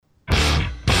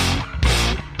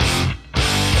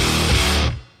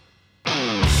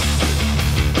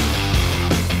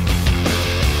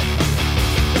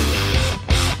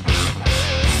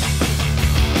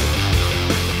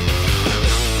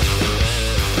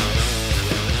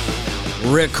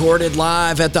Recorded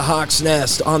live at the Hawk's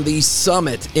Nest on the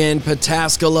Summit in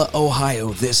Pataskala,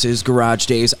 Ohio. This is Garage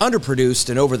Days, underproduced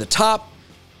and over the top.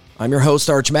 I'm your host,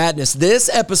 Arch Madness. This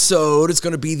episode is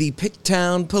going to be the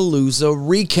Picktown Palooza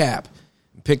recap.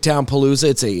 Picktown Palooza,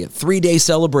 it's a 3-day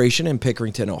celebration in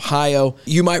Pickerington, Ohio.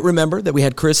 You might remember that we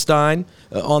had Chris Stein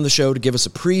on the show to give us a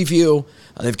preview.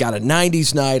 They've got a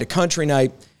 90s night, a country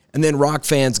night, and then rock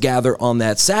fans gather on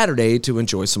that Saturday to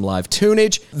enjoy some live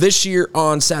tunage. This year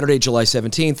on Saturday, July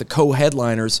 17th, the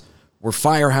co-headliners were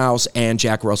Firehouse and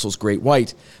Jack Russell's Great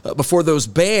White. Before those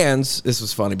bands, this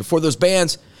was funny,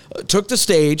 took the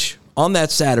stage on that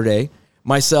Saturday,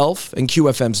 myself and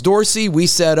QFM's Dorsey, we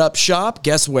set up shop,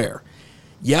 guess where?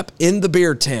 Yep, in the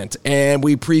beer tent, and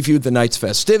we previewed the night's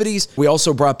festivities. We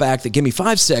also brought back the Gimme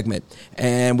 5 segment,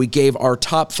 and we gave our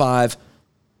top 5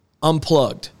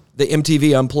 unplugged. The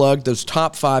MTV Unplugged, those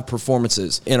top 5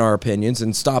 performances in our opinions,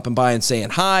 and stopping by and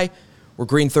saying hi were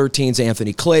Green 13's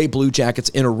Anthony Clay, Blue Jackets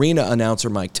in-arena announcer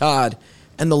Mike Todd,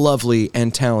 and the lovely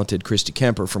and talented Christy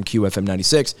Kemper from QFM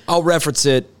 96. I'll reference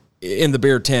it in the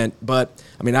beer tent, but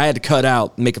I had to cut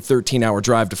out and make a 13-hour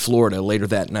drive to Florida later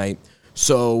that night.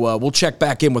 So we'll check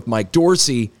back in with Mike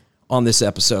Dorsey on this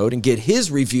episode and get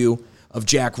his review of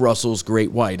Jack Russell's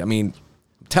Great White. I'm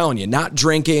telling you, not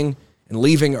drinking and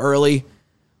leaving early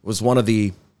was one of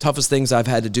the toughest things I've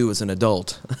had to do as an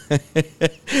adult.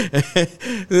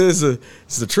 This is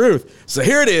the truth. So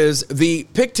here it is, the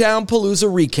Picktown Palooza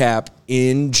recap.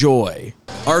 Enjoy.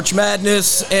 Arch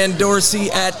Madness and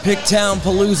Dorsey at Picktown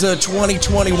Palooza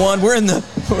 2021. We're in the.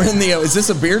 Is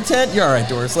this a beer tent? You're all right,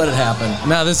 Doris. Let it happen.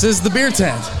 No, this is the beer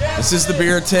tent. This is the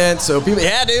beer tent. So people,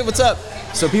 yeah, dude, what's up?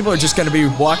 So people are just going to be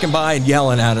walking by and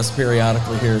yelling at us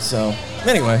periodically here. So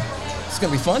anyway. It's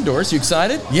going to be fun, Doris. You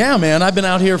excited? Yeah, man. I've been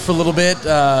out here for a little bit,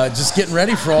 just getting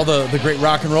ready for all the great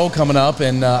rock and roll coming up,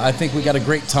 and I think we got a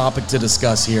great topic to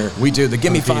discuss here. We do. The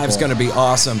Gimme 5 is going to be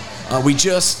awesome. We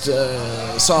just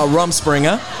saw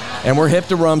Rumspringa, and we're hip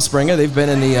to Rumspringa. They've been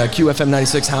in the QFM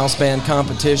 96 house band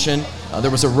competition. There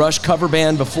was a Rush cover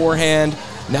band beforehand.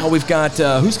 Now we've got,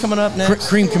 who's coming up next?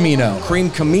 Cream Camino. Cream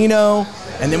Camino.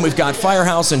 And then we've got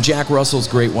Firehouse and Jack Russell's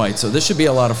Great White. So this should be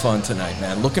a lot of fun tonight,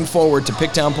 man. Looking forward to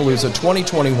Picktown Palooza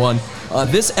 2021.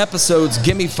 This episode's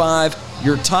Gimme 5,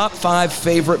 your top 5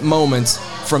 favorite moments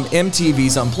from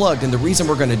MTV's Unplugged. And the reason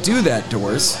we're going to do that,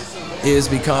 Doris, is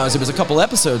because it was a couple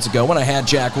episodes ago when I had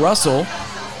Jack Russell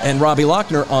and Robbie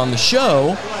Lochner on the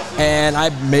show, and I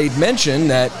made mention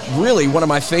that really one of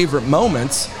my favorite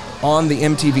moments on the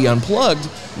MTV Unplugged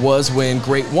was when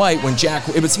Great White,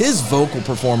 it was his vocal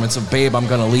performance of Babe, I'm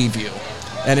Gonna Leave You.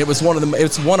 And it was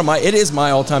it is my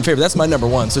all-time favorite. That's my number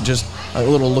one, so just a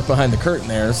little look behind the curtain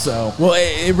there, so. Well,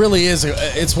 it really is.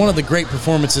 It's one of the great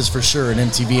performances for sure in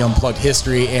MTV Unplugged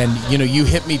history, and you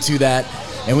hit me to that.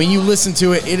 And when you listen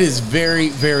to it, it is very,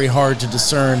 very hard to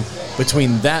discern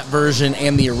between that version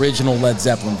and the original Led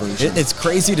Zeppelin version. It's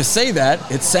crazy to say that.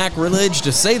 It's sacrilege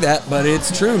to say that, but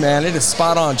it's true, man. It is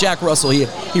spot on. Jack Russell, he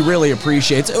really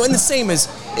appreciates it. And the same as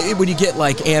when you get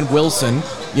like Ann Wilson,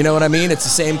 you know what I mean? It's the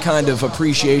same kind of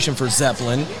appreciation for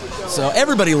Zeppelin. So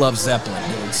everybody loves Zeppelin,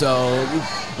 dude. So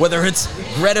whether it's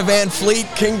Greta Van Fleet,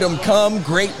 Kingdom Come,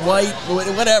 Great White,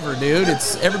 whatever, dude.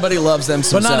 Everybody loves them.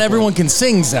 But not Zeppelin. Everyone can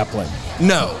sing Zeppelin.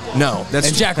 No.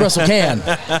 And Jack Russell can.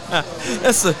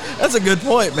 That's a good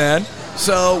point, man.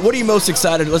 So what are you most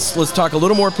excited? Let's talk a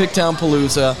little more Picktown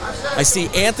Palooza. I see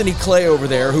Anthony Clay over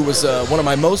there, who was one of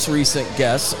my most recent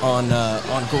guests on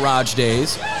Garage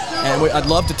Days. And I'd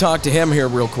love to talk to him here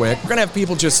real quick. We're going to have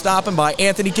people just stopping by.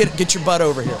 Anthony, get your butt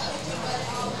over here.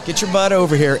 Get your butt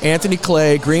over here. Anthony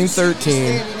Clay, Green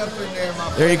 13.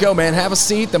 There you go, man. Have a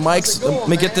seat. The mic's. Let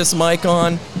me get this mic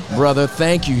on. Brother,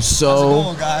 thank you so How's it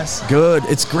going, guys? Good.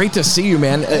 It's great to see you,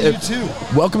 man. You too.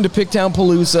 Welcome to Picktown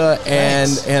Palooza,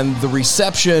 and the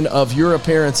reception of your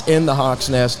appearance in the Hawk's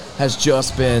Nest has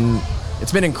just been,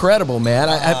 it's been incredible,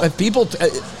 man.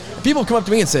 People come up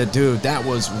to me and said, dude, that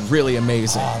was really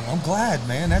amazing. I'm glad,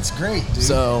 man. That's great, dude.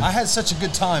 So, I had such a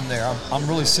good time there. I'm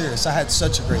really serious. I had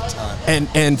such a great time.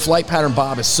 And Flight Pattern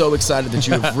Bob is so excited that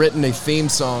you have written a theme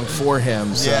song for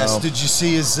him. So. Yes. Did you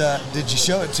see his? Did you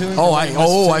show it to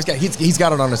him? He's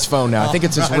got it on his phone now. I think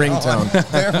it's his ringtone.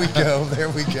 There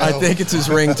we go. I think it's his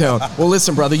ringtone. Well,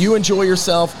 listen, brother, you enjoy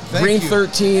yourself. Thank Green you.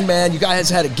 13, man. You guys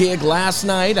had a gig last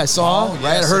night. I saw.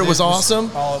 Right? I heard it was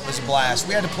awesome. Oh, it was a blast.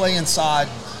 We had to play inside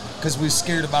because we were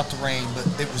scared about the rain, but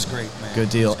it was great, man. Good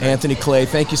deal. Anthony Clay,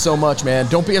 thank you so much, man.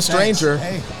 Don't be a stranger.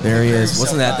 Hey, there he is. yourself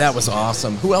Wasn't that? out. That was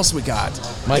awesome. Who else we got?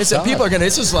 Mike It's, people Todd. are gonna.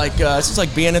 This is like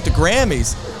being at the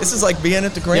Grammys. This is like being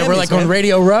at the Grammys. Yeah, we're like man. on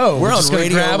Radio Row. We're on just gonna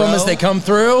Radio grab them as Row. they come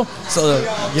through. So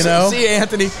You know? see,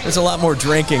 Anthony, there's a lot more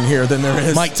drinking here than there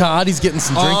is. Mike Todd, he's getting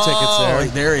some drink tickets there.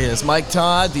 There he is. Mike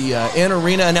Todd, the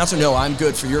in-arena announcer. No, I'm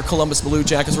good for your Columbus Blue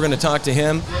Jackets. We're going to talk to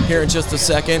him here in just a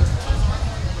second.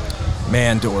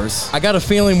 Man, Doors. I got a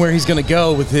feeling where he's going to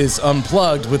go with his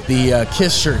Unplugged with the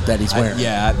Kiss shirt that he's wearing.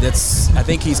 Yeah, I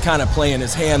think he's kind of playing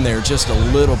his hand there just a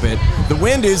little bit. The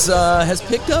wind has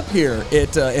picked up here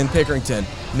in Pickerington.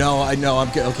 No, I know. I'm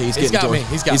good. Okay, he's getting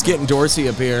He's got me. getting Dorsey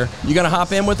a beer. You gonna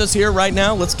hop in with us here right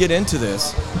now? Let's get into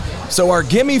this. So our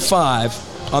Gimme 5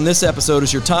 on this episode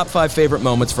is your top 5 favorite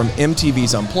moments from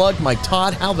MTV's Unplugged. Mike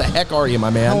Todd, how the heck are you, my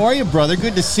man? How are you, brother?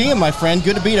 Good to see you, my friend.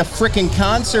 Good to be at a freaking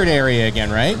concert area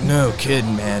again, right? No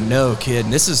kidding, man. No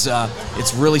kidding. This is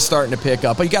it's really starting to pick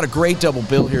up. But you got a great double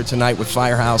bill here tonight with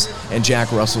Firehouse and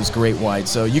Jack Russell's Great White.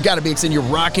 So you got to be excited. You're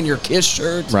rocking your Kiss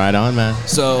shirt. Right on, man.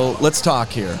 So let's talk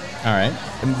here. All right.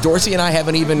 And Dorsey and I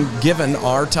haven't even given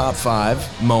our top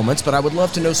 5 moments, but I would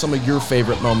love to know some of your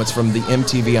favorite moments from the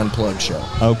MTV Unplugged show.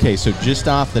 Okay, so just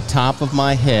off the top of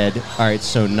my head, all right,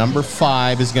 so number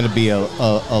 5 is going to be a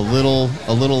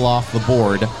little off the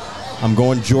board. I'm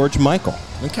going George Michael.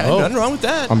 Okay, nothing wrong with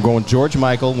that. I'm going George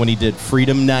Michael when he did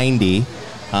Freedom 90,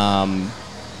 and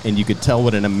you could tell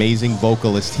what an amazing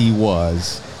vocalist he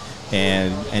was.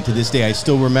 And to this day, I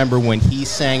still remember when he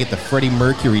sang at the Freddie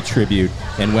Mercury tribute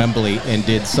in Wembley and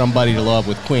did Somebody to Love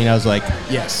with Queen. I was like,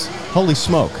 Yes. holy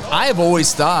smoke. I have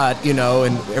always thought, and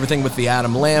everything with the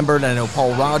Adam Lambert, I know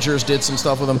Paul Rogers did some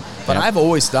stuff with him, but Yeah. I've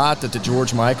always thought that the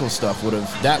George Michael stuff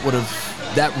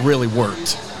that really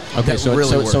worked. Okay, That so really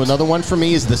so worked. another one for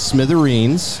me is the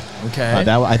Smithereens. Okay.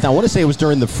 I want to say it was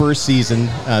during the first season.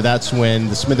 That's when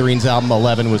the Smithereens album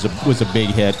 11 was a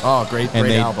big hit. Oh, great And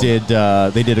they album. did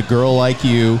A Girl Like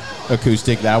You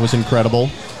acoustic. That was incredible.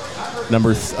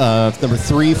 Number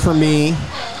 3 for me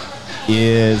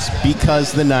is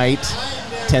Because the Night,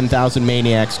 10,000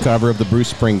 Maniacs cover of the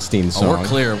Bruce Springsteen song. Oh, we're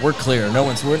clear. We're clear.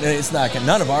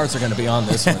 None of ours are going to be on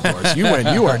this one, Doris.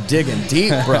 You are digging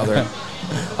deep, brother.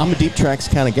 I'm a deep tracks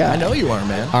kind of guy. I know you are,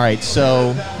 man. All right,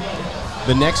 so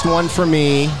the next one for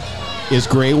me is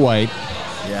Great White.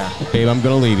 Yeah. Babe, I'm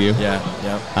going to leave you. Yeah.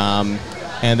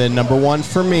 And then number 1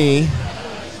 for me,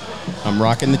 I'm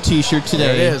rocking the T-shirt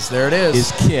today. There it is.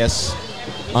 Is Kiss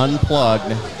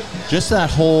Unplugged. Just the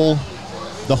whole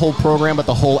program, but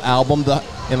the whole album.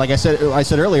 And like I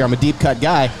said earlier, I'm a deep cut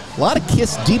guy. A lot of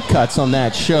Kiss deep cuts on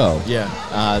that show. Yeah.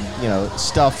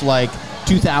 Stuff like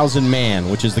 2000 Man,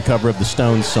 which is the cover of the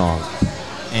Stones song,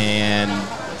 and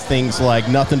things like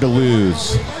Nothing to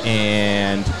Lose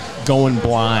and Going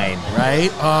Blind. Right?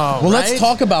 Oh, Well, let's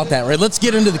talk about that, right? Let's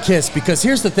get into the Kiss, because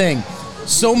here's the thing.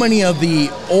 So many of the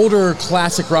older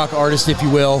classic rock artists, if you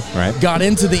will, Right. got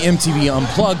into the MTV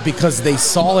Unplugged because they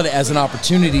saw it as an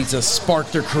opportunity to spark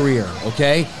their career,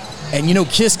 okay? And,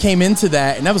 Kiss came into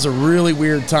that, and that was a really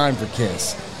weird time for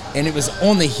Kiss. And it was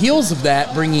on the heels of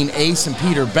that, bringing Ace and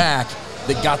Peter back,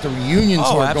 that got the reunion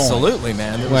tour going. absolutely,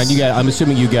 man. Well, I'm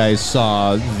assuming you guys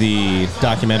saw the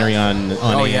documentary on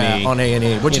A&E. On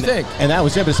A&E. What'd you think? And that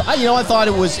was it. But I thought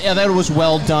it was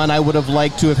well done. I would have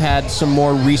liked to have had some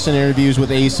more recent interviews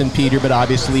with Ace and Peter, but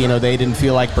obviously, they didn't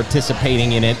feel like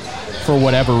participating in it for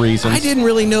whatever reasons. I didn't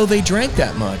really know they drank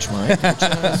that much, Mike.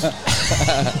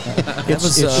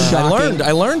 It's shocking.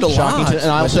 I learned a lot. And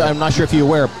I'm not sure if you're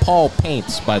aware, Paul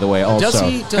paints, by the way, also.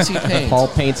 Does he paint? Paul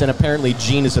paints, and apparently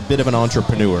Gene is a bit of an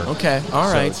entrepreneur. Okay,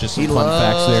 all right. So just some fun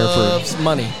facts there for loves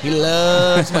money. He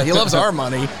loves money. He loves our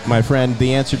money. my friend.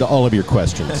 The answer to all of your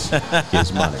questions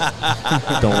is money.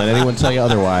 Don't let anyone tell you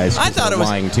otherwise. I thought it was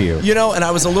lying to you. And I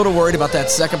was a little worried about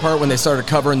that second part when they started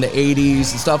covering the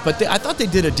 80s and stuff, but I thought they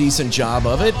did a decent job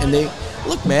of it. And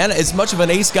look, man, as much of an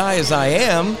Ace guy as I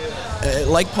am,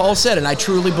 like Paul said, and I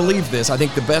truly believe this, I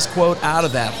think the best quote out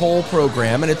of that whole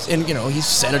program, and he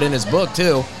said it in his book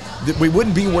too, that we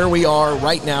wouldn't be where we are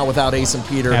right now without Ace and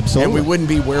Peter. Absolutely. And we wouldn't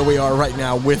be where we are right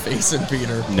now with Ace and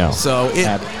Peter. No. So it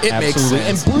makes Absolutely.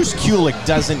 sense. And Bruce Kulick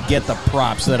doesn't get the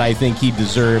props that I think he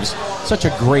deserves. Such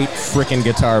a great freaking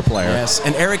guitar player. Yes,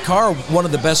 and Eric Carr, one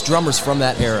of the best drummers from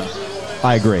that era.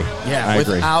 I agree. Yeah, I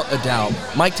agree. without a doubt.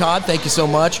 Mike Todd, thank you so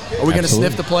much. Are we going to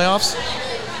Absolutely. sniff the playoffs?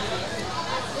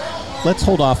 Let's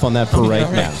hold off on that for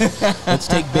right now. Let's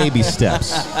take baby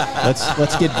steps.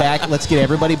 Let's get back. Let's get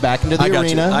everybody back into the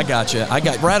arena. I got you.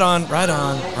 Right on.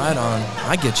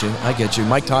 I get you.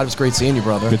 Mike Todd, it was great seeing you,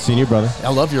 brother. Good seeing you, brother.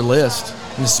 I love your list.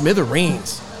 And the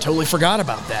Smithereens. totally forgot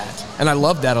about that. And I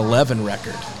love that 11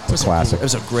 record. It was classic. It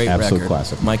was a great Absolute record.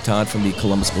 classic. Mike Todd from the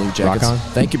Columbus Blue Jackets. Rock on.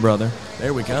 Thank you, brother.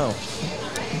 There we go.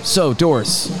 So,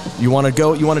 Doris, you want to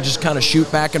go? You want to just kind of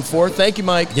shoot back and forth? Thank you,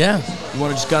 Mike. Yeah. You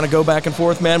want to just kind of go back and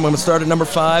forth, man? When we start at number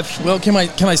 5? Well, can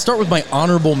I start with my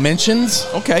honorable mentions?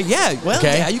 Okay, yeah. Well,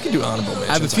 Okay. yeah, you can do honorable mentions.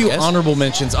 I have a few guess. honorable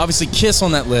mentions. Obviously, Kiss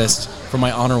on that list for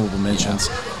my honorable mentions.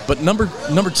 But number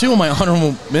 2 on my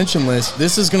honorable mention list,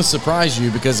 this is going to surprise you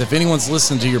because if anyone's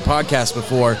listened to your podcast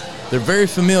before, they're very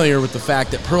familiar with the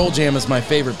fact that Pearl Jam is my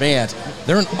favorite band.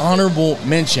 They're an honorable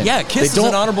mention. Yeah, Kiss is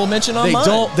an honorable mention on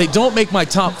mine. They don't make my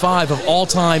top 5 of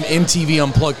all-time MTV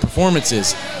Unplugged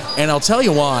performances. And I'll tell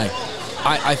you why.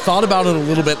 I thought about it a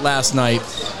little bit last night.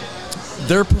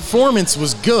 Their performance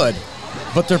was good,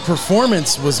 but their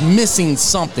performance was missing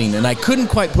something, and I couldn't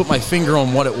quite put my finger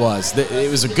on what it was.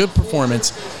 It was a good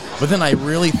performance, but then I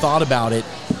really thought about it.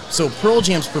 So Pearl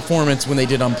Jam's performance when they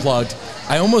did Unplugged,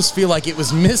 I almost feel like it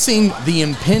was missing the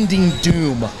impending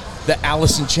doom that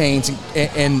Alice in Chains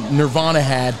and Nirvana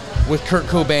had with Kurt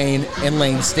Cobain and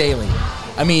Lane Staley.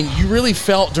 I mean, you really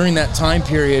felt during that time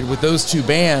period with those two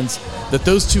bands that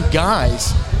those two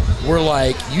guys were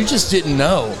like, you just didn't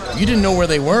know. You didn't know where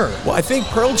they were. Well, I think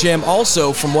Pearl Jam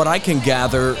also, from what I can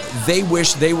gather, they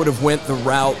wish they would have went the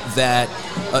route that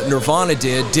Nirvana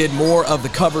did more of the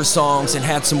cover songs and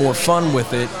had some more fun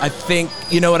with it. I think,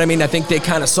 you know what I mean? I think they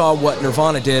kind of saw what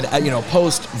Nirvana did,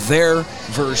 post their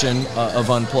version of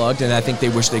Unplugged, and I think they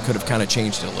wish they could have kind of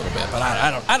changed it a little bit. But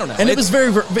I don't know. And it was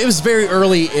very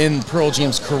early in Pearl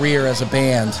Jam's career as a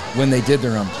band when they did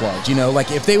their Unplugged. You know,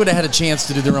 like if they would have had a chance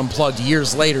to do their Unplugged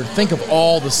years later, think of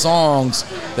all the songs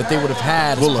that they would have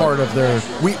had as part of their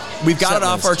We've got it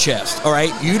off our chest, all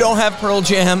right? You don't have Pearl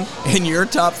Jam in your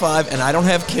top 5, and I don't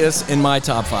have Kiss in my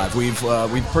top 5. We've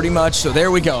pretty much, so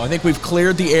there we go. I think we've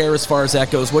cleared the air as far as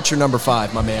that goes. What's your number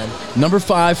 5, my man? Number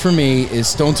 5 for me is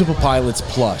Stone Temple Pilots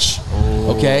Plush.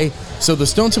 Okay? So the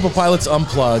Stone Temple Pilots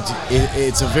Unplugged,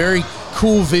 it's a very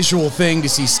cool visual thing to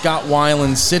see Scott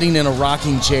Weiland sitting in a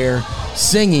rocking chair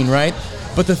singing, right?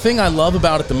 But the thing I love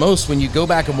about it the most when you go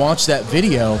back and watch that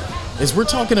video is we're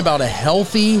talking about a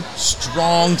healthy,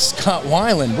 strong Scott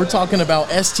Weiland. We're talking about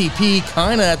STP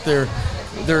kind of at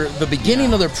the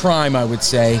beginning of their prime, I would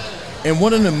say. And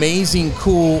what an amazing,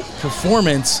 cool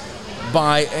performance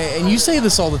by, and you say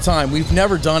this all the time, we've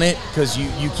never done it because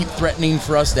you keep threatening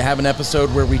for us to have an episode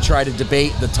where we try to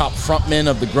debate the top frontmen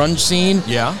of the grunge scene.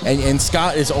 Yeah. And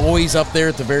Scott is always up there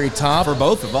at the very top. For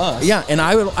both of us. Yeah, and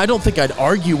I don't think I'd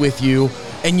argue with you.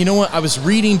 And you know what? I was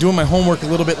doing my homework a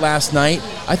little bit last night.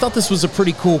 I thought this was a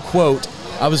pretty cool quote.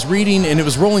 I was reading, and it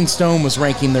was Rolling Stone was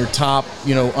ranking their top,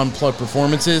 Unplugged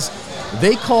performances.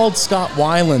 They called Scott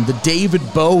Weiland the David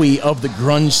Bowie of the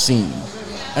grunge scene.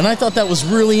 And I thought that was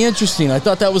really interesting. I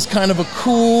thought that was kind of a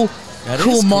cool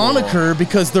moniker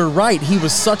because they're right. He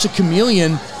was such a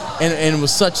chameleon and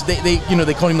was such, they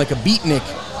called him like a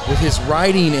beatnik with his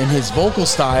writing and his vocal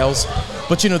styles.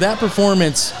 But, that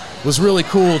performance was really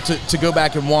cool to go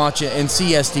back and watch it and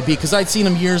see STP because I'd seen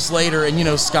him years later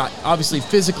and, Scott obviously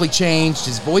physically changed.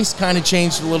 His voice kind of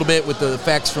changed a little bit with the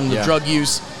effects from the drug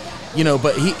use,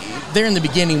 but he there in the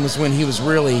beginning was when he was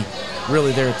really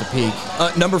there at the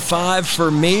peak. Number 5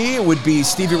 for me would be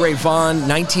Stevie Ray Vaughan,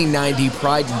 1990,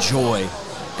 Pride and Joy.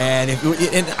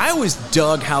 And I always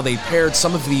dug how they paired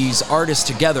some of these artists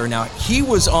together. Now, he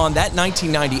was on that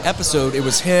 1990 episode. It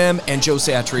was him and Joe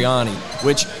Satriani,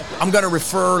 which I'm going to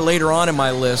refer later on in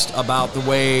my list about the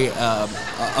way a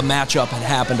matchup had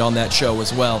happened on that show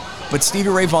as well. But Stevie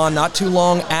Ray Vaughan, not too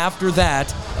long after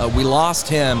that, we lost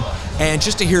him. And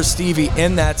just to hear Stevie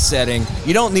in that setting,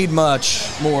 you don't need much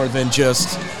more than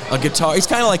just a guitar. He's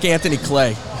kind of like Anthony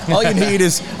Clay. All you need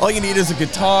is a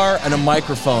guitar and a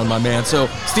microphone, my man. So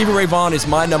Stevie Ray Vaughan is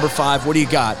my number 5. What do you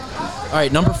got? All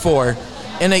right, number 4.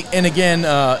 And again,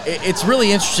 it's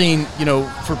really interesting,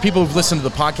 for people who've listened to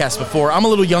the podcast before. I'm a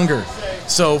little younger.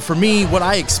 So for me, what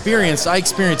I experienced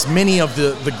many of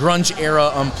the grunge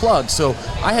era Unplugged. So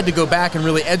I had to go back and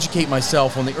really educate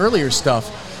myself on the earlier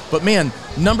stuff. But man,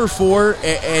 number 4,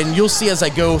 and you'll see as I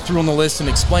go through on the list and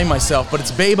explain myself, but it's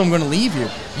Babe, I'm Gonna Leave You.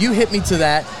 You hit me to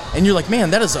that, and you're like, man,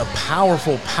 that is a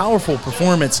powerful, powerful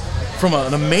performance from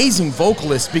an amazing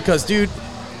vocalist because, dude,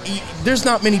 there's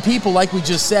not many people, like we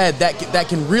just said, that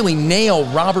can really nail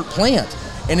Robert Plant.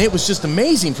 And it was just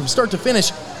amazing from start to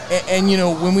finish. And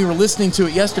when we were listening to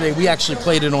it yesterday, we actually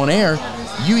played it on air.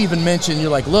 You even mentioned, you're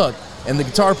like, look, and the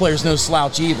guitar player's no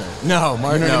slouch either. No,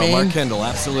 Mark, you know what I mean? Mark Kendall,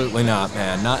 absolutely not,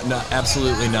 man. Not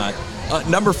absolutely not.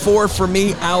 Number 4 for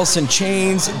me, Alice in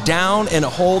Chains, Down in a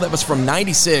Hole. That was from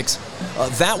 '96.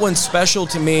 That one's special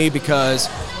to me because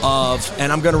of,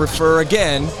 and I'm going to refer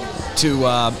again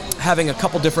having a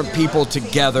couple different people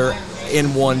together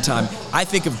in one time. I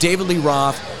think of David Lee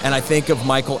Roth and I think of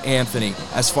Michael Anthony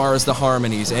as far as the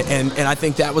harmonies, and I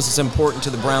think that was as important to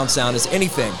the Brown sound as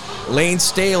anything. Lane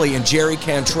Staley and Jerry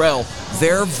Cantrell,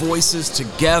 their voices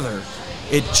together,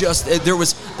 there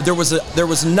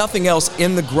was nothing else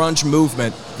in the grunge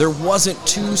movement. There wasn't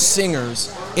two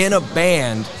singers in a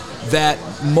band that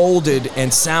molded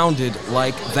and sounded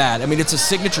like that. I mean, it's a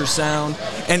signature sound,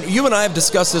 and you and I have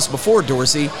discussed this before,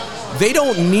 Dorsey. They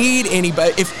don't need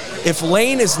anybody. If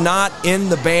Lane is not in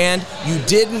the band, you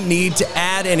didn't need to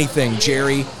add anything,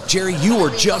 Jerry. Jerry, you were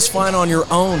just fine on your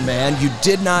own, man. You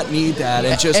did not need that.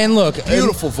 And look,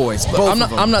 beautiful voice.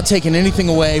 I'm not taking anything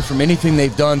away from anything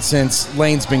they've done since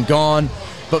Lane's been gone.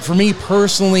 But for me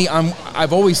personally,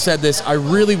 I've always said this. I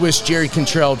really wish Jerry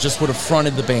Cantrell just would have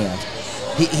fronted the band.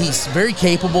 He's very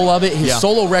capable of it. His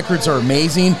solo records are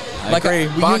amazing. I agree.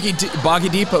 Boggy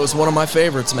Depot is one of my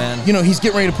favorites, man. You know, he's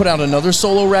getting ready to put out another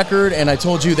solo record, and I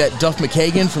told you that Duff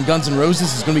McKagan from Guns N'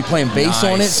 Roses is going to be playing bass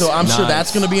on it, so I'm sure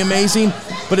that's going to be amazing.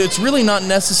 But it's really not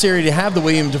necessary to have the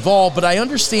William Duvall, but I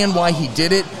understand why he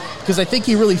did it, because I think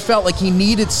he really felt like he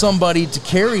needed somebody to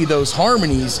carry those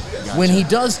harmonies when he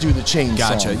does do the chain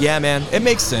song. Yeah, man. It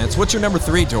makes sense. What's your number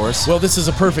 3, Doris? Well, this is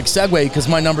a perfect segue, because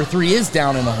my number 3 is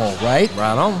Down in the Hole, right?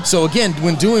 Right on. So again,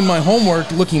 when doing my homework,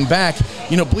 looking back,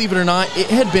 you know, believe it or not, it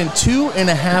had been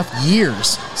 2.5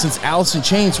 years since Alice in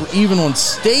Chains were even on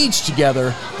stage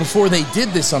together before they did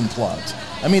this Unplugged.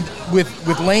 I mean,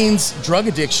 with Lane's drug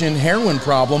addiction, heroin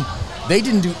problem, they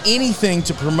didn't do anything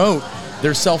to promote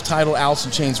their self-titled Alice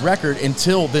in Chains record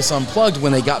until this Unplugged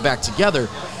when they got back together.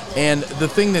 And the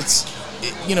thing that's,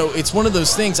 you know, it's one of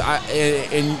those things,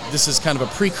 and this is kind of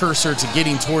a precursor to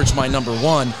getting towards my number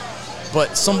 1,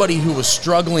 but somebody who was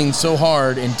struggling so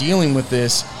hard and dealing with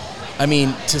this, I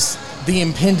mean, the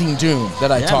impending doom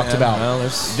that I talked about. Well,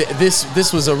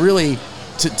 this was a really,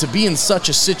 to be in such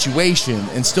a situation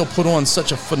and still put on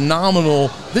such a phenomenal,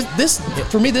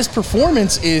 for me, this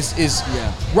performance is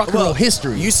rock and roll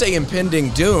history. You say impending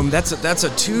doom, that's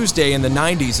a Tuesday in the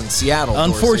 90s in Seattle.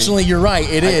 Unfortunately, you're right,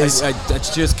 it is.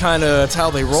 That's just kind of, that's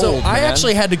how they rolled, So man. I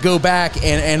actually had to go back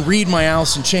and read my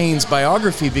Alice in Chains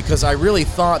biography, because I really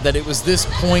thought that it was this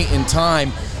point in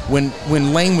time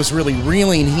when Lane was really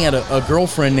reeling. He had a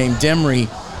girlfriend named Demry,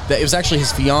 that it was actually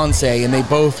his fiance, and they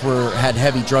both had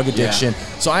heavy drug addiction.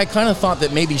 Yeah. So I kind of thought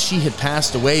that maybe she had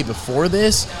passed away before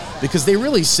this, because they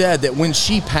really said that once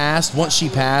she passed,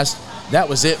 that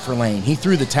was it for Lane. He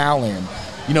threw the towel in.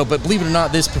 You know, but believe it or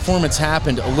not, this performance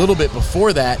happened a little bit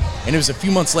before that, and it was a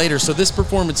few months later. So this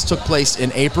performance took place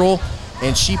in April,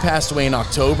 and she passed away in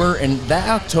October, and that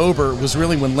October was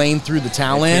really when Lane threw the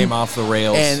towel in. Came off the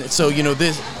rails. And so, you know,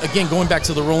 this, again, going back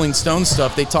to the Rolling Stones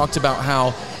stuff, they talked about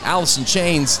how Alice in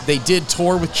Chains, they did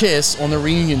tour with Kiss on the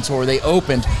reunion tour. They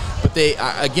opened, but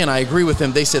I agree with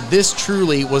them. They said this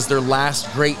truly was their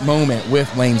last great moment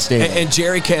with Lane Staley. And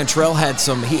Jerry Cantrell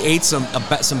he ate some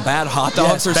bad hot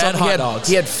dogs or something. Hot dogs.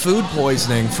 He had food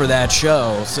poisoning for that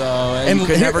show, so you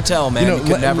could never tell, man. You know, you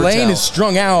could never Lane tell. is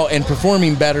strung out and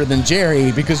performing better than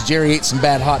Jerry because Jerry ate some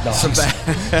bad hot dogs.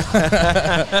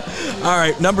 All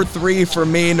right, number 3 for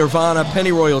me, Nirvana,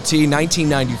 Pennyroyal Tea,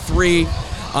 1993.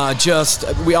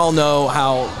 We all know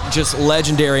how just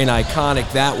legendary and iconic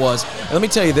that was. And let me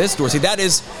tell you this, Dorsey,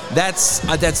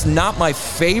 that's not my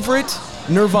favorite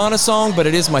Nirvana song, but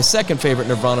it is my second favorite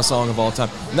Nirvana song of all time.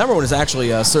 Number 1 is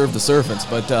actually Serve the Servants,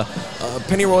 but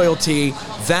Pennyroyal Tea,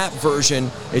 that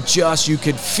version, you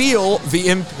could feel the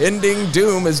impending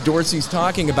doom as Dorsey's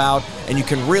talking about, and you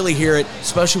can really hear it,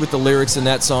 especially with the lyrics in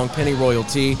that song, Pennyroyal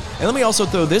Tea. And let me also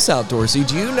throw this out, Dorsey.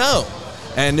 Do you know,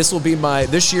 and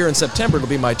this year in September, it'll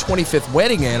be my 25th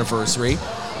wedding anniversary,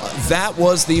 that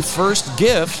was the first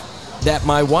gift that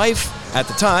my wife, at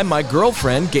the time, my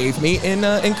girlfriend, gave me in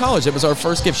college. It was our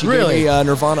first gift. She gave me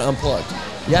Nirvana Unplugged.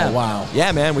 Yeah. Oh, wow.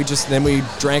 Yeah, man. We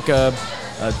drank a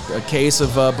case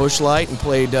of Busch Light and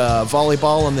played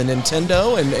volleyball on the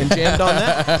Nintendo and jammed on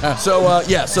that. So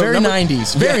very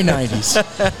 90s. Very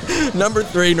 90s. Number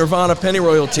 3, Nirvana,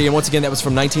 Pennyroyal Tea, and once again, that was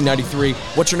from 1993.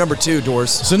 What's your number 2,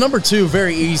 Doris? So number 2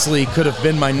 very easily could have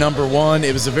been my number 1.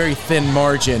 It was a very thin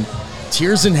margin.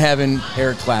 Tears in Heaven,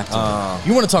 Eric Clapton.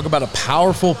 You want to talk about a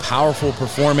powerful, powerful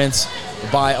performance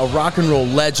by a rock and roll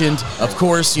legend. Of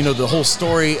course, you know, the whole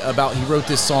story about he wrote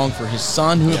this song for his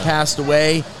son who had passed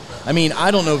away. I mean,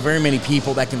 I don't know very many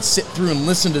people that can sit through and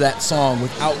listen to that song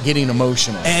without getting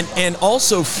emotional. And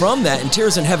also from that, and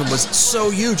Tears in Heaven was so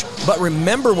huge. But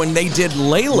remember when they did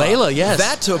Layla? Layla, yes.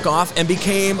 That took off and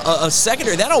became a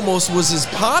secondary. That almost was as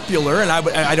popular, and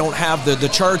I don't have the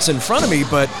charts in front of me,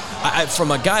 but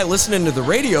from a guy listening to the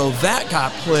radio, that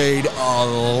got played a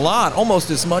lot, almost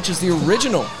as much as the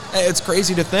original. It's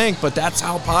crazy to think, but that's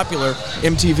how popular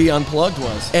MTV Unplugged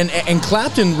was. And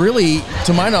Clapton really,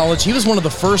 to my knowledge, he was one of the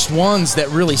first ones that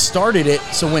really started it.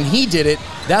 So when he did it,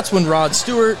 that's when Rod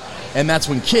Stewart, and that's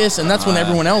when Kiss, and that's when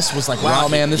everyone else was like, wow,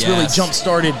 man, this really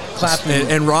jump-started Clapton.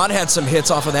 And Rod had some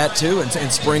hits off of that, too, and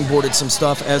springboarded some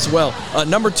stuff as well.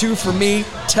 Number 2 for me,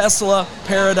 Tesla,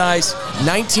 Paradise,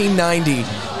 1990.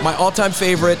 My all-time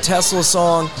favorite Tesla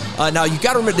song. Now, you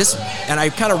got to remember this, and I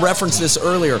kind of referenced this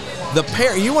earlier.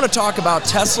 You want to talk about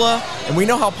Tesla, and we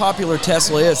know how popular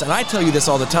Tesla is, and I tell you this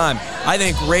all the time. I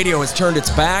think radio has turned its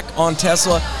back on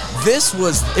Tesla.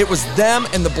 It was them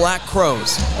and the Black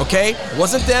Crowes, okay? It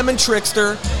wasn't them and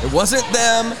Trickster. It wasn't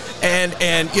them and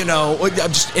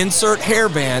just insert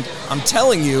hairband. I'm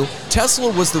telling you,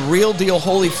 Tesla was the real deal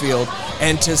Holyfield,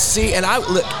 and to see, and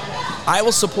I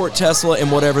will support Tesla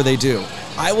in whatever they do.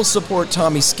 I will support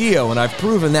Tommy Skeoch, and I've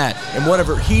proven that in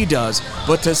whatever he does.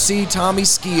 But to see Tommy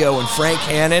Skeoch and Frank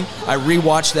Hannon, I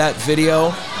rewatched that video.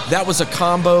 That was a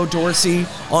combo, Dorsey,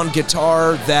 on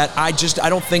guitar that I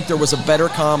don't think there was a better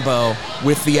combo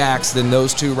with the axe than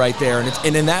those two right there.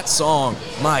 And in that song,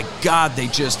 my God, they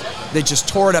just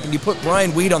tore it up. And you put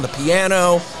Brian Weed on the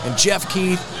piano and Jeff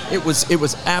Keith. It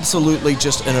was absolutely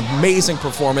just an amazing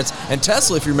performance. And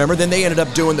Tesla, if you remember, then they ended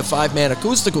up doing the 5-man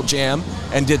acoustical jam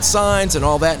and did Signs and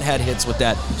all that and had hits with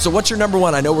that. So what's your number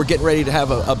one? I know we're getting ready to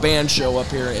have a band show up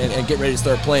here and get ready to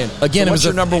start playing. Again, so what's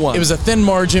your number one? It was a thin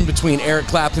margin between Eric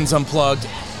Clapton's Unplugged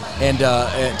and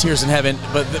Tears in Heaven.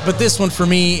 But this one for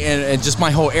me, and just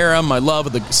my whole era, my love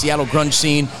of the Seattle grunge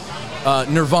scene,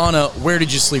 Nirvana, Where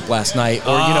Did You Sleep Last Night?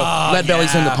 Or, Lead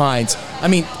Belly's in the Pines. I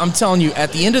mean, I'm telling you,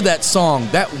 at the end of that song,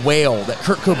 that wail that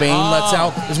Kurt Cobain lets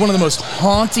out is one of the most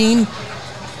haunting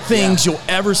things you'll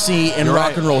ever see in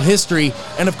rock and roll history.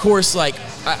 And, of course,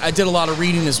 I did a lot of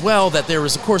reading as well that there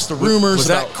was, of course, the rumors was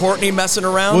about... that Courtney messing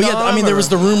around? Well, yeah, there was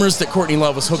the rumors that Courtney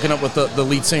Love was hooking up with the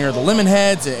lead singer of the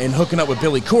Lemonheads and hooking up with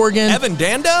Billy Corgan. Evan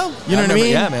Dando? You know what I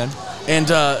mean? Yeah, man.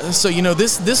 And so,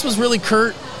 this was really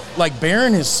Kurt,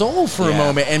 bearing his soul for a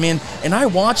moment. And I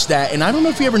watched that, and I don't know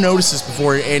if you ever noticed this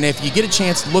before, and if you get a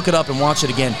chance to look it up and watch it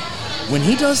again, when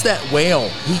he does that wail,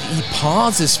 he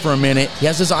pauses for a minute. He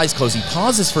has his eyes closed. He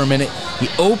pauses for a minute. He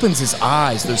opens his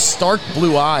eyes, those stark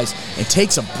blue eyes, and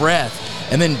takes a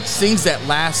breath, and then sings that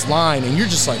last line, and you're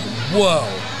just like, whoa.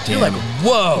 Damn. You're like,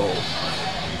 whoa.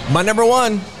 My number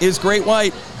one is Great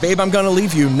White. Babe, I'm Gonna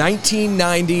Leave You,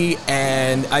 1990,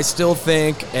 and I still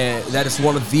think that is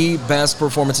one of the best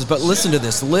performances. But listen to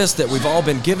this list that we've all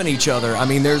been giving each other. I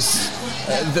mean, there's,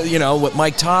 what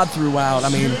Mike Todd threw out. I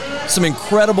mean, some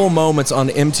incredible moments on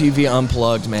MTV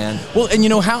Unplugged, man. Well, and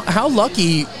how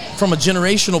lucky from a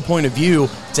generational point of view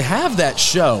to have that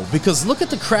show, because look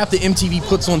at the crap that MTV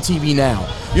puts on TV now.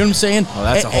 You know what I'm saying? Oh,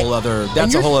 that's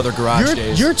a whole other Garage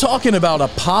Days. You're talking about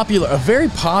a very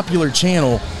popular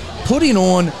channel putting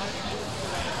on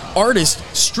artists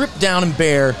stripped down and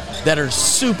bare that are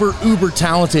super uber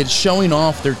talented, showing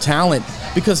off their talent.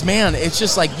 Because, man, it's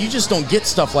just like you just don't get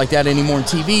stuff like that anymore on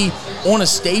TV on a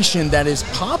station that is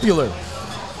popular.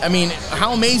 I mean,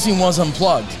 how amazing was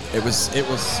Unplugged? It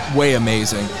was way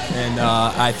amazing, and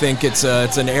I think it's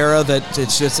an era that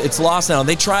it's lost now.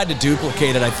 They tried to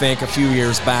duplicate it, I think, a few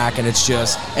years back, and it's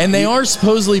just... And they are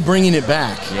supposedly bringing it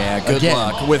back. Yeah, good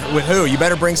luck. With who? You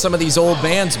better bring some of these old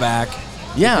bands back.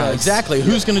 Yeah, exactly.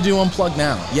 Who's going to do Unplugged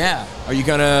now? Yeah. Are you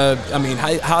going to... I mean,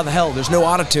 how the hell? There's no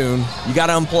auto-tune. You got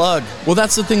to unplug. Well,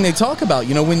 that's the thing they talk about.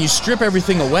 When you strip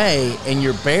everything away and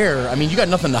you're bare, I mean, you got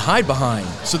nothing to hide behind.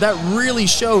 So that really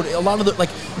showed a lot of the...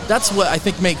 that's what I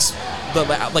think makes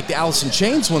the Alice in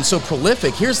Chains one so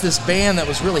prolific. Here's this band that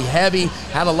was really heavy,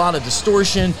 had a lot of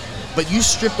distortion, but you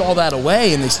stripped all that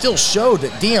away, and they still showed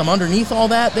that, damn, underneath all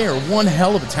that, they are one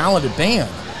hell of a talented band.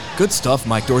 Good stuff,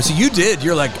 Mike Dorsey. You did.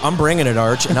 You're like, I'm bringing it,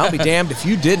 Arch, and I'll be damned if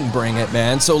you didn't bring it,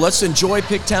 man. So let's enjoy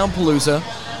Picktown Palooza.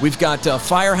 We've got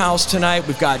Firehouse tonight.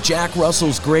 We've got Jack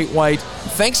Russell's Great White.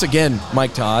 Thanks again,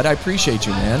 Mike Todd. I appreciate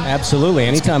you, man. Absolutely.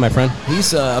 Anytime, my friend.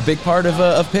 He's a big part of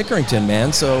Pickerington,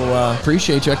 man. So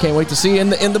appreciate you. I can't wait to see you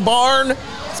in the barn.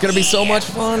 It's going to be so much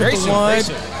fun. Very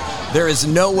soon. There is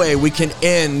no way we can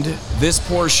end this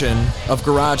portion of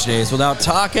Garage Days without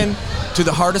talking to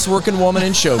the hardest working woman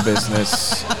in show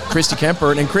business, Christy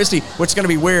Kemper. And Christy, what's going to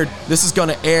be weird, this is going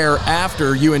to air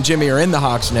after you and Jimmy are in the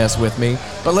Hawk's Nest with me.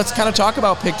 But let's kind of talk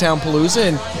about Picktown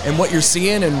Palooza and what you're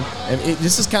seeing. And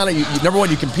this is kind of, number one,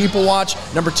 you can people watch.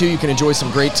 Number two, you can enjoy some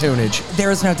great tunage.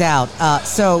 There is no doubt.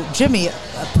 So Jimmy,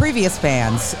 previous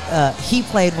bands, he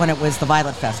played when it was the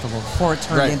Violet Festival before it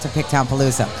turned into Picktown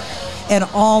Palooza. And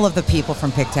all of the people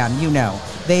from Picktown,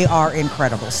 they are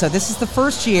incredible. So this is the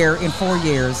first year in 4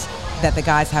 years that the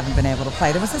guys haven't been able to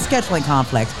play. There was a scheduling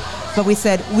conflict, but we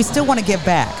said we still want to give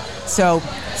back. So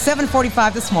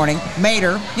 7:45 this morning,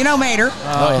 Mater, Mater.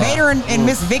 Mater and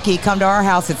Miss Vicky come to our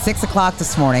house at 6 o'clock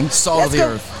this morning. Salt of the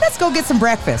earth. Let's go get some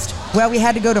breakfast. Well, we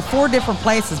had to go to 4 different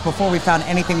places before we found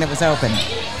anything that was open.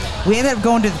 We ended up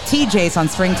going to the TJ's on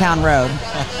Stringtown Road.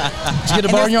 Did you get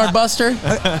a Barnyard Buster?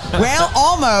 Well,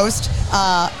 almost.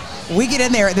 We get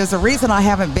in there. There's a reason I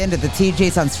haven't been to the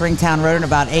TJ's on Stringtown Road in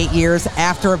about 8 years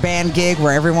after a band gig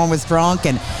where everyone was drunk,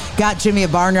 and got Jimmy a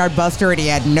Barnyard Buster and he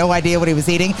had no idea what he was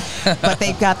eating. But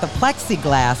they've got the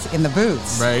plexiglass in the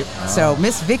booths. Right. So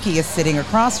Miss Vicky is sitting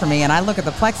across from me, and I look at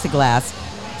the plexiglass.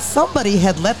 Somebody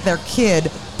had let their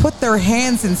kid put their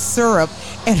hands in syrup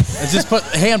and just put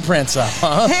handprints up,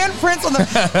 huh? Handprints on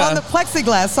the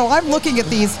plexiglass. So I'm looking at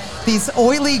these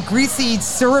oily, greasy,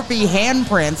 syrupy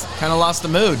handprints. Kind of lost the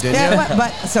mood, didn't you? But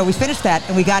so we finished that,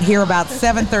 and we got here about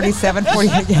 7:30,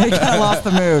 7:40. Kind of lost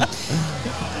the mood.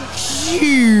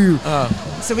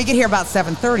 So we get here about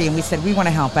 7:30, and we said we want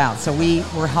to help out. So we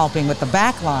were helping with the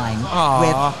back line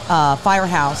with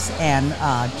Firehouse and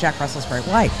Jack Russell's Great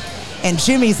White. And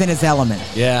Jimmy's in his element.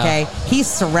 Yeah. Okay. He's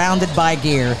surrounded by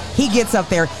gear. He gets up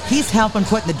there. He's helping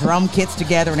putting the drum kits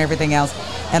together and everything else.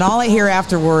 And all I hear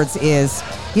afterwards is,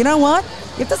 you know what?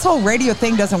 If this whole radio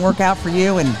thing doesn't work out for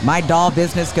you and my doll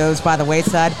business goes by the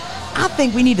wayside, I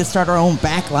think we need to start our own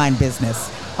backline business.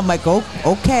 I'm like, oh,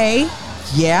 okay.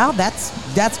 Yeah,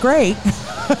 that's great.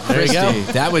 There you go.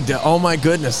 That would, oh my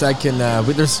goodness, I can,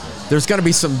 there's going to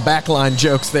be some backline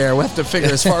jokes there. We'll have to figure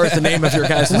as far as the name of your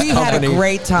guys' company. We had a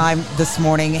great time this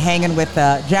morning hanging with,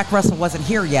 Jack Russell wasn't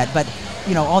here yet, but,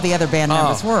 all the other band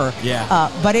members were.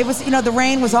 Yeah. But it was, the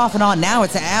rain was off and on. Now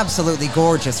it's absolutely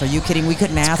gorgeous. Are you kidding? We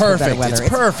couldn't ask for better weather. It's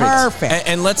perfect. Perfect.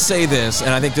 And let's say this,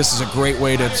 and I think this is a great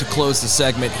way to close the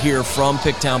segment here from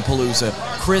Picktown Palooza.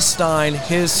 Chris Stein,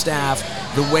 his staff,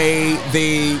 the way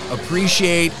they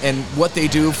appreciate and what they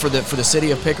do for the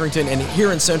city of Pickerington and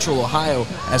here in Central Ohio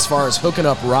as far as hooking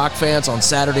up rock fans on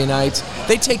Saturday nights.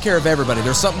 They take care of everybody.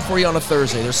 There's something for you on a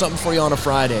Thursday. There's something for you on a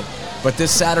Friday. But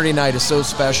this Saturday night is so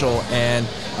special, and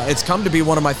it's come to be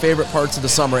one of my favorite parts of the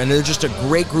summer, and they're just a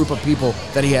great group of people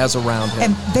that he has around him.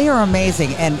 And they are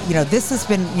amazing. And, this has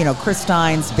been, Chris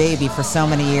Stein's baby for so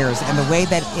many years, and the way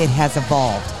that it has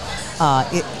evolved.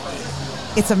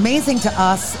 It's amazing to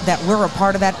us that we're a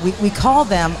part of that. We call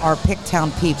them our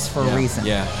Picktown peeps for a reason.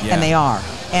 Yeah. And they are.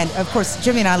 And, of course,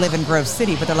 Jimmy and I live in Grove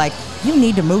City, but they're like, you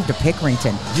need to move to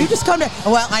Pickerington. You just come to,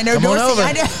 well, I know Come Dorsey. on over.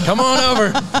 I know. Come on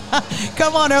over.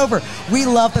 Come on over. We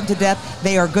love them to death.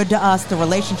 They are good to us. The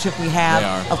relationship we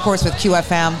have, of course, with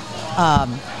QFM,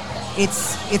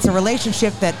 it's a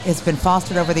relationship that has been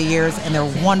fostered over the years, and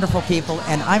they're wonderful people,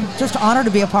 and I'm just honored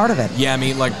to be a part of it. Yeah, I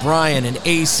mean, like Brian and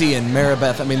AC and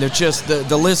Maribeth, I mean, they're just,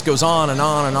 the list goes on and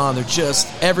on and on. They're just,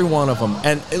 every one of them.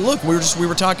 And look, we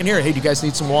were talking here, hey, do you guys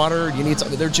need some water? Do you need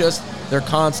something? They're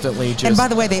constantly just. And by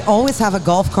the way, they always have a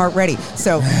golf cart ready.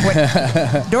 So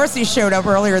when Dorsey showed up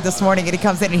earlier this morning, and he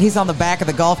comes in and he's on the back of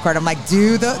the golf cart. I'm like,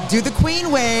 do the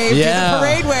Queen wave, do the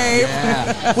parade wave.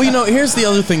 Yeah. Well, here's the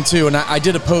other thing too, and I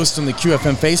did a post on the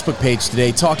QFM Facebook page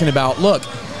today talking about, look,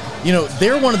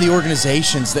 they're one of the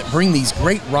organizations that bring these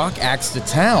great rock acts to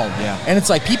town. Yeah. And it's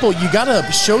like, people, you got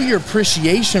to show your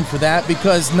appreciation for that,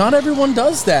 because not everyone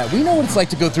does that. We know what it's like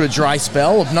to go through a dry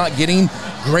spell of not getting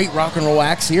great rock and roll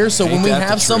acts here. So when we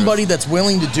have somebody that's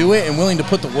willing to do it and willing to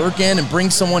put the work in and bring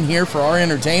someone here for our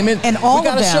entertainment, and all we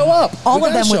got to of them, show up. All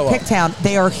of them with Picktown,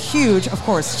 they are huge, of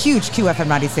course, huge QFM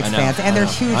 96 fans, and they're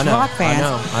huge rock fans.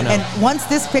 I know. And once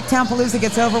this Picktown Palooza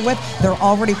gets over with, they're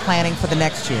already planning for the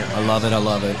next year. I love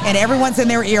it. And everyone's in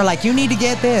their ear like, you need to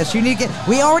get this. You need to get.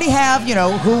 We already have,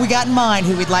 who we got in mind,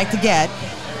 who we'd like to get.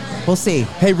 We'll see.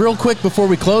 Hey, real quick before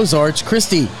we close, Arch,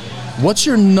 Christy, what's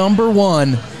your number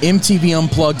one MTV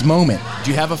Unplugged moment?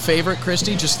 Do you have a favorite,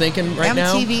 Christy? Just thinking right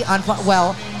now. MTV Unplugged.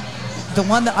 Well, the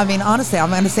one that, honestly, I'm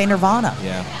going to say Nirvana.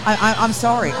 Yeah. I'm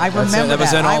sorry. I remember that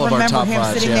was in all of our top him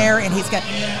fives, sitting there, and he's got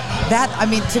that.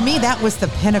 To me, that was the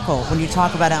pinnacle when you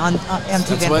talk about it on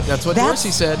MTV. That's what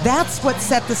Dorsey said. That's what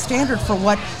set the standard for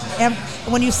what.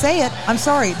 When you say it, I'm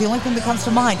sorry. The only thing that comes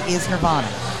to mind is Nirvana.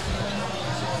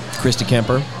 Christy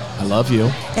Kemper, I love you.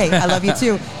 Hey, I love you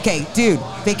too. Okay, dude,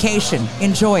 vacation.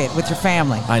 Enjoy it with your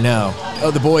family. I know.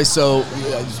 Oh, the boys, so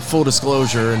full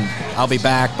disclosure, and I'll be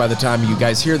back by the time you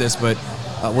guys hear this, but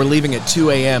we're leaving at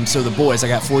 2 a.m., so the boys, I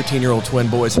got 14-year-old twin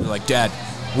boys, and they're like, Dad,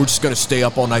 we're just going to stay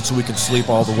up all night so we can sleep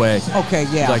all the way. Okay,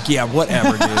 yeah. Like, yeah,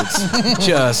 whatever, dudes.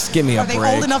 Just give me a Are they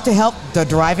break. old enough to help the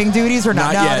driving duties or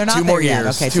not? Not No, yet. they're not 2 there more yet.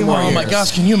 years. Okay, 2 2 more more Oh years. my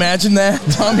gosh, can you imagine that?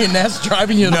 Tommy and Ness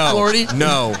driving you to the Florida?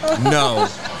 No.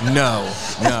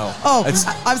 Oh,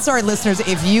 I'm sorry, listeners.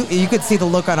 If you could see the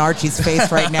look on Archie's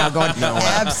face right now, going,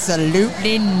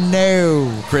 absolutely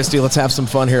no. Christy, let's have some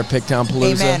fun here at Picktown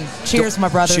Palooza. Amen. Cheers, my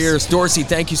brothers. Cheers. Dorsey,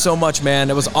 thank you so much, man.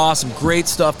 That was awesome. Great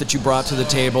stuff that you brought to the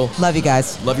table. Love you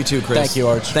guys. Love you too, Chris. Thank you,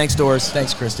 Arch. Thanks, Doris.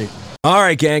 Thanks, Christy. All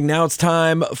right, gang. Now it's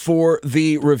time for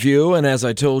the review. And as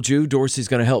I told you, Dorsey's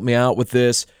going to help me out with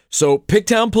this. So,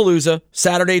 Picktown Palooza,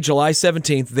 Saturday, July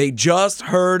 17th. They just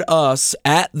heard us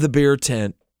at the beer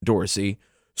tent, Dorsey.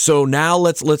 So now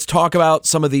let's talk about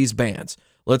some of these bands.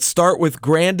 Let's start with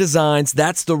Grand Designs.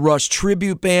 That's the Rush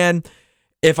tribute band.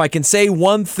 If I can say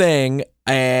one thing,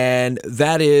 and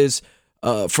that is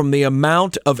from the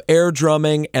amount of air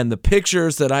drumming and the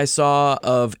pictures that I saw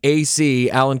of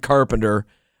AC, Alan Carpenter,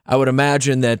 I would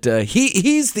imagine that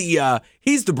he's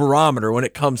the barometer when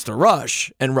it comes to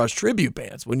Rush and Rush tribute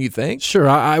bands. Wouldn't you think? Sure,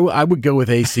 I would go with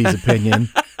AC's opinion.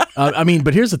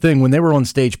 But here's the thing. When they were on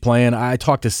stage playing, I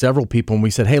talked to several people, and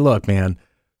we said, hey, look, man,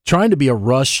 trying to be a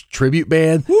Rush tribute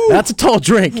band, that's a tall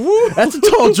drink. That's a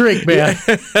tall drink, man.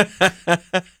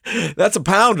 That's a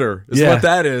pounder is Yeah. what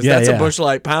that is. Yeah, That's a yeah. Busch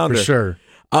Light pounder. For sure.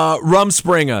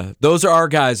 Rumspringa, those are our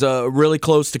guys, really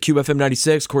close to QFM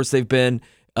 96. Of course, they've been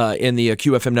in the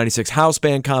QFM 96 house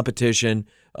band competition.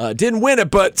 Didn't win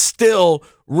it, but still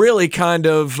really kind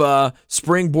of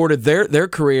springboarded their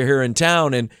career here in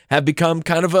town and have become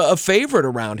kind of a favorite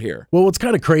around here. Well, what's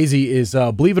kind of crazy is,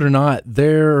 believe it or not,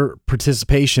 their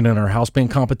participation in our house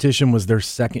band competition was their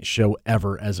second show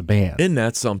ever as a band. Isn't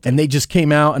that something? And they just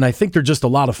came out, and I think they're just a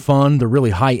lot of fun. They're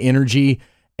really high energy.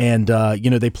 And,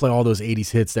 they play all those 80s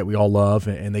hits that we all love.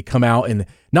 And they come out, and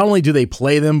not only do they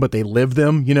play them, but they live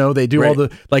them. They do all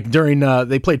the, like during,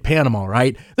 they played Panama,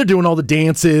 right? They're doing all the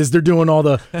dances. They're doing all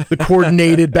the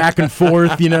coordinated back and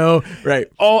forth, Right.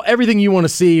 Everything you want to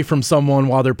see from someone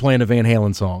while they're playing a Van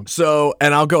Halen song. So,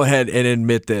 and I'll go ahead and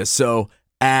admit this. So,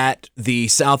 at the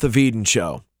South of Eden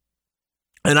show,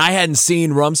 and I hadn't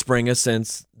seen Rumspringa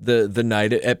since the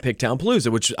night at Picktown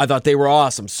Palooza, which I thought they were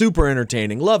awesome, super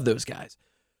entertaining, love those guys.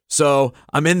 So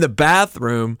I'm in the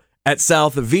bathroom at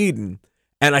South of Eden,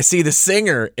 and I see the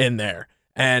singer in there.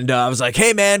 And I was like,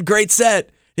 hey, man, great set.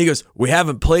 He goes, we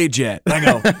haven't played yet. And I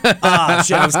go,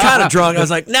 shit. I was kind of drunk. I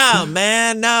was like, no,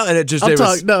 man, no. And it just,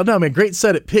 No, man, great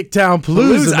set at Picktown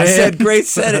Palooza, man. I said, great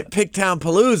set at Picktown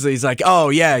Palooza. He's like, oh,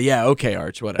 yeah, okay,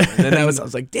 Arch, whatever. And then I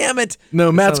was like, damn it.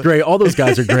 No, Matt's great. All those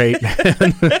guys are great.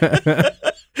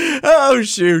 Oh,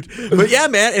 shoot. But yeah,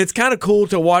 man, it's kind of cool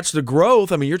to watch the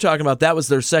growth. I mean, you're talking about that was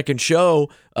their second show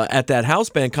at that house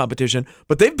band competition,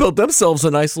 but they've built themselves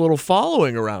a nice little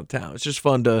following around town. It's just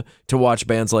fun to watch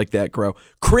bands like that grow.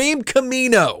 Cream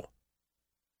Camino.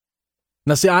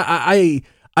 Now, see, I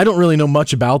don't really know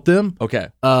much about them. Okay.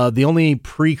 The only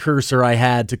precursor I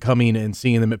had to coming and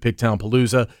seeing them at Picktown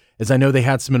Palooza is I know they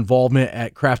had some involvement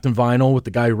at Craft and Vinyl with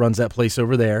the guy who runs that place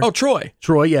over there. Oh, Troy.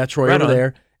 Troy Right over on.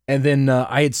 there. And then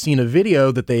I had seen a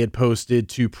video that they had posted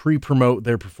to pre-promote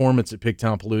their performance at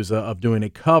Picktown Palooza of doing a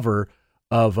cover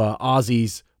of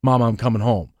Ozzy's Mama, I'm Coming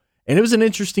Home. And it was an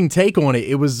interesting take on it.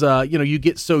 It was, you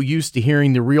get so used to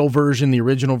hearing the real version, the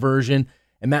original version,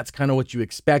 and that's kind of what you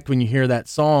expect when you hear that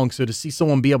song. So to see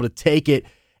someone be able to take it,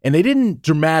 and they didn't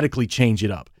dramatically change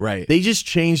it up. Right. They just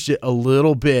changed it a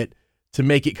little bit to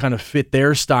make it kind of fit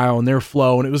their style and their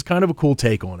flow, and it was kind of a cool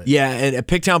take on it. Yeah, and at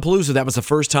Picktown Palooza, that was the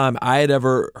first time I had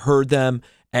ever heard them,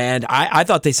 and I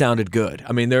thought they sounded good.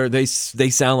 I mean, they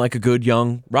sound like a good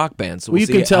young rock band. So Well, you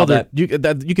see can tell how that you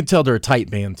can tell they're a tight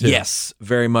band too. Yes,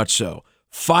 very much so.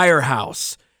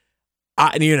 Firehouse,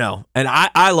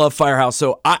 I love Firehouse,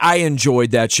 so I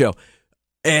enjoyed that show.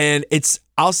 And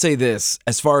I'll say this,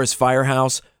 as far as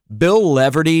Firehouse, Bill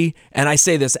Leverty, and I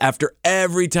say this after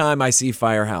every time I see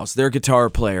Firehouse, their guitar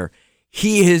player,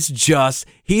 he's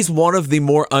one of the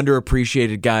more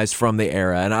underappreciated guys from the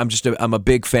era, and I'm a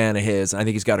big fan of his, and I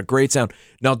think he's got a great sound.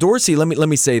 Now, Dorsey, let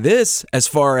me say this as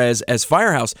far as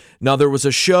Firehouse. Now, there was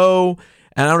a show,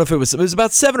 and I don't know if it was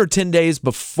about 7 or 10 days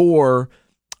before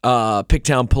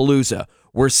Picktown Palooza,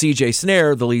 where CJ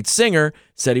Snare, the lead singer,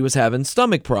 said he was having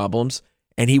stomach problems,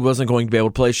 and he wasn't going to be able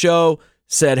to play a show.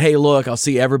 Said, hey, look, I'll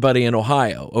see everybody in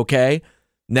Ohio, okay?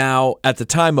 Now, at the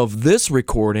time of this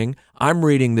recording, I'm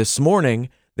reading this morning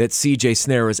that CJ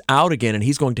Snare is out again, and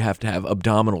he's going to have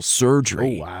abdominal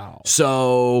surgery. Oh, wow.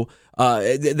 So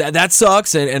that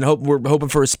sucks, and we're hoping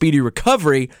for a speedy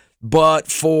recovery. But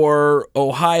for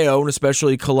Ohio, and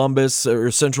especially Columbus,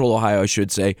 or Central Ohio, I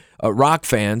should say, Rock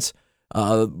fans,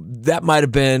 that might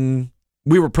have been,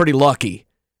 we were pretty lucky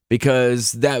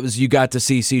because you got to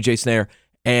see CJ Snare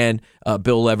and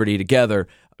Bill Leverty together,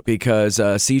 because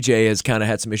CJ has kind of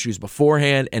had some issues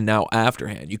beforehand and now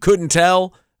afterhand. You couldn't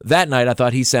tell that night. I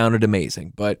thought he sounded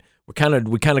amazing, but we kind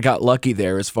of got lucky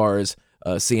there as far as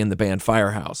seeing the band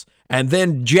Firehouse. And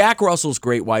then Jack Russell's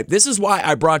Great White. This is why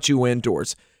I brought you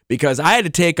indoors, because I had to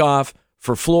take off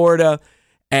for Florida,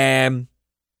 and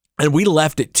we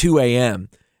left at 2 a.m.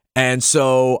 And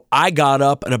so I got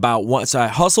up at about 1. So I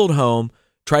hustled home,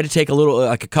 tried to take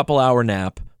a couple hour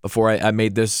nap before I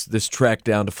made this trek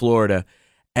down to Florida.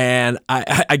 And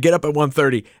I get up at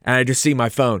 1:30 and I just see my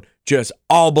phone just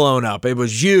all blown up. It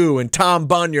was you and Tom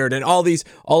Bunyard and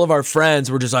all of our friends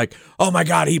were just like, oh my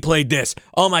God, he played this.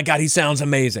 Oh my God, he sounds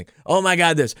amazing. Oh my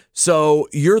God, this. So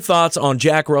your thoughts on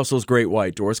Jack Russell's Great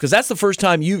White, Doris? Because that's the first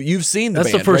time you've seen the band.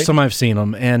 That's the first time I've seen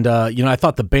them. And, I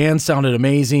thought the band sounded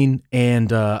amazing,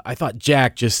 and I thought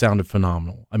Jack just sounded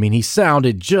phenomenal. I mean, he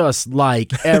sounded just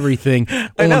like everything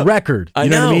on record. You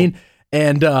know what I mean?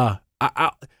 And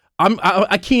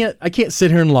I can't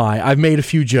sit here and lie. I've made a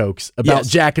few jokes about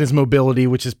Jack and his mobility,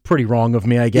 which is pretty wrong of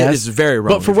me, I guess. It is very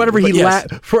wrong. But for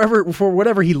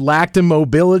whatever he lacked in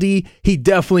mobility, he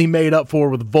definitely made up for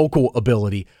with vocal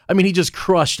ability. I mean, he just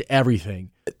crushed everything.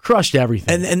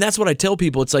 And that's what I tell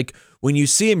people. It's like when you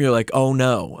see him, you're like, oh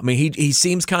no. I mean, he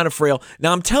seems kind of frail.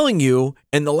 Now I'm telling you,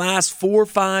 in the last 4,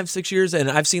 5, 6 years,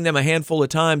 and I've seen them a handful of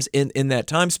times in that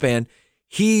time span,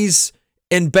 he's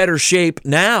in better shape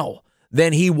now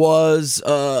than he was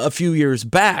a few years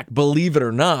back, believe it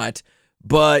or not.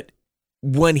 But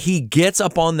when he gets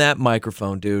up on that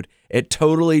microphone, dude, it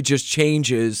totally just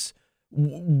changes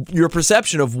your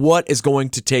perception of what is going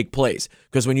to take place.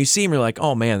 Because when you see him, you're like,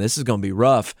 oh man, this is going to be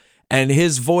rough. And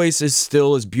his voice is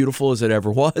still as beautiful as it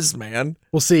ever was, man.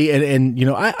 We'll see. And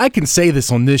I can say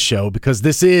this on this show because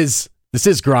this is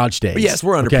Garage Days. But yes,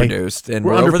 we're underproduced, and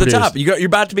we're over the top. You're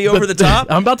about to be over the top?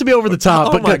 I'm about to be over the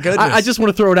top. Oh, my goodness. I just want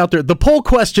to throw it out there. The poll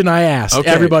question I asked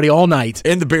everybody all night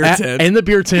in the beer tent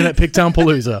at Picktown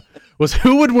Palooza was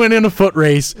who would win in a foot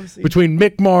race between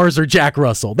Mick Mars or Jack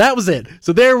Russell. That was it.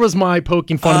 So there was my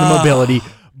poking fun of the mobility.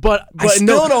 But I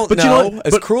still don't know.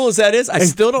 As cruel as that is, I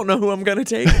still don't know who I'm going to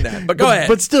take in that. But go ahead.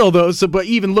 But still, though, but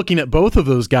even looking at both of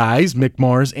those guys, Mick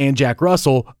Mars and Jack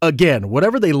Russell, again,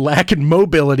 whatever they lack in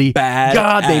mobility,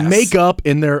 they make up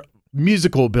in their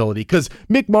musical ability. Because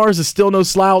Mick Mars is still no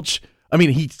slouch. I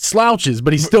mean, he slouches,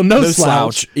 but he's still no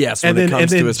slouch. Yes, when it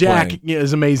comes to his Jack playing.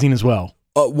 is amazing as well.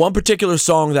 One particular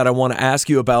song that I want to ask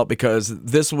you about, because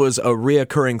this was a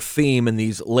reoccurring theme in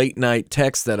these late night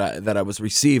texts that I was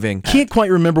receiving. Can't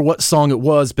quite remember what song it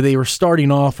was, but they were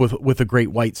starting off with a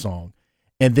Great White song,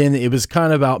 and then it was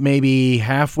kind of about maybe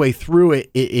halfway through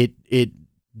it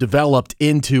developed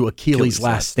into Achilles'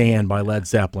 Last Stand by Led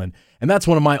Zeppelin, and that's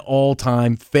one of my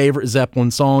all-time favorite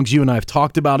Zeppelin songs. You and I have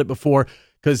talked about it before,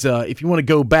 because if you want to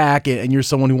go back and you're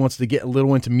someone who wants to get a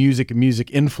little into music and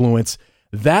music influence,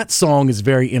 that song is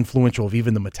very influential of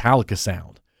even the Metallica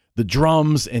sound, the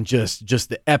drums, and just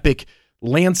the epic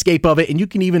landscape of it. And you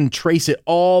can even trace it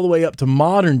all the way up to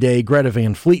modern day Greta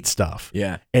Van Fleet stuff.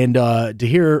 Yeah. And to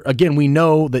hear, again, we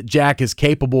know that Jack is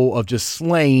capable of just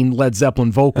slaying Led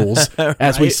Zeppelin vocals, right,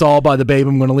 as we saw by the Babe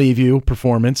I'm Gonna Leave You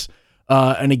performance.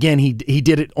 And again, he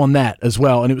did it on that as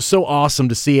well. And it was so awesome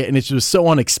to see it. And it was so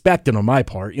unexpected on my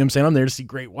part. You know what I'm saying? I'm there to see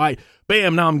Great White.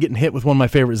 Bam, now I'm getting hit with one of my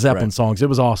favorite Zeppelin songs. It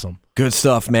was awesome. Good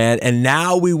stuff, man. And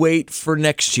now we wait for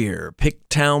next year,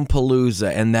 Picktown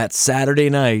Palooza. And that Saturday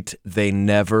night, they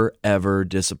never, ever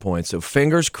disappoint. So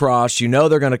fingers crossed. You know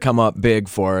they're going to come up big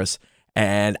for us.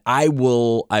 And I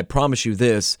promise you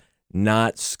this,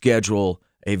 not schedule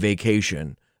a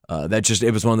vacation.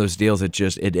 It was one of those deals that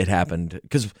it happened.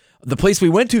 Because the place we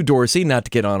went to, Dorsey, not to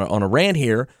get on a rant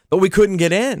here, but we couldn't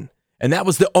get in. And that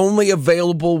was the only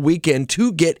available weekend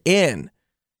to get in.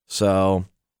 So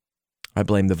I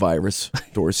blame the virus,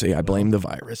 Dorsey. I blame the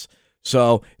virus.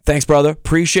 So thanks, brother.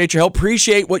 Appreciate your help.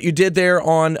 Appreciate what you did there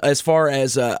on as far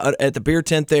as at the beer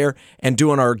tent there and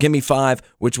doing our Gimme 5,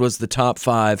 which was the top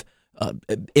 5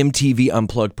 MTV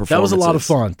Unplugged performances. That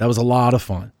was a lot of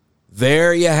fun.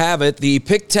 There you have it, the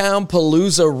Picktown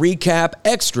Palooza recap.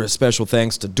 Extra special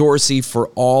thanks to Dorsey for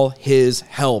all his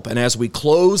help. And as we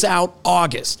close out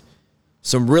August,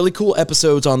 some really cool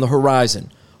episodes on the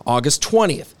horizon. August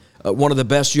 20th, one of the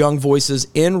best young voices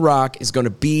in rock is going to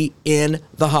be in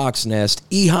the Hawk's Nest.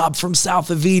 E-Hop from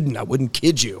South of Eden, I wouldn't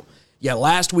kid you. Yeah,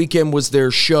 last weekend was their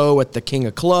show at the King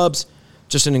of Clubs.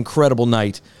 Just an incredible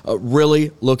night.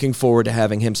 Really looking forward to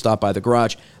having him stop by the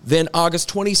garage. Then August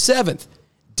 27th,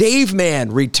 Dave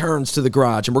Man returns to the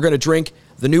garage, and we're going to drink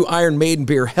the new Iron Maiden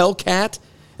beer, Hellcat,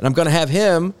 and I'm going to have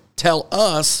him tell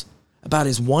us about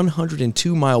his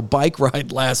 102-mile bike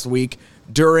ride last week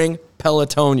during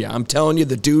Pelotonia. I'm telling you,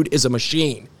 the dude is a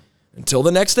machine. Until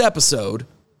the next episode,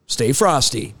 stay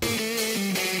frosty.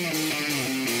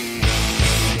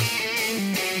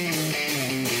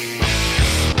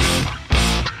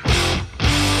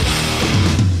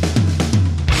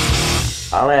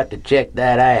 I'll have to check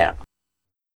that out.